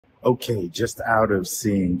Okay, just out of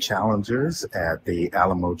seeing Challengers at the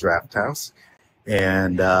Alamo Draft House.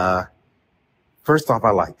 And first off,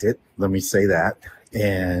 I liked it. Let me say that.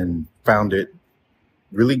 And found it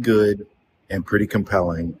really good and pretty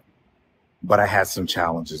compelling. But I had some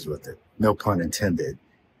challenges with it. No pun intended.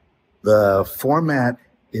 The format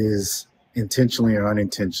is intentionally or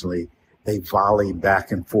unintentionally, they volley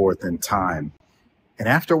back and forth in time. And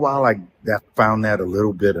after a while, I found that a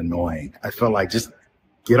little bit annoying. I felt like just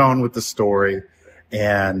get on with the story.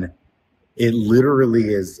 And it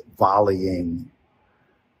literally is volleying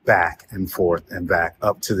back and forth and back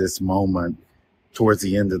up to this moment towards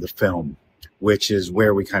the end of the film, which is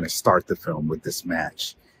where we kind of start the film with this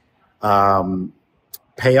match. Um,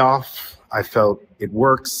 Payoff, I felt it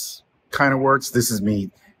works, kind of works. This is me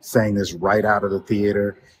saying this right out of the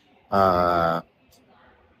theater. Uh,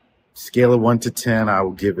 Scale of 1 to 10, I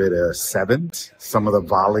will give it a 7. Some of the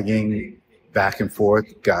volleying back and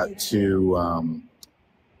forth got to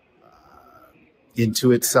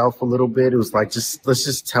into itself a little bit. It was like, just let's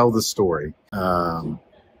just tell the story.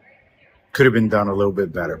 Could have been done a little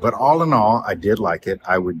bit better. But all in all, I did like it.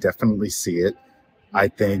 I would definitely see it. I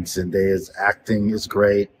think Zendaya's acting is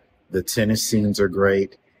great. The tennis scenes are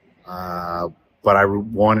great. But I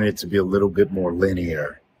wanted it to be a little bit more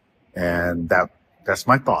linear. And that's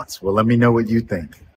my thoughts. Well, let me know what you think.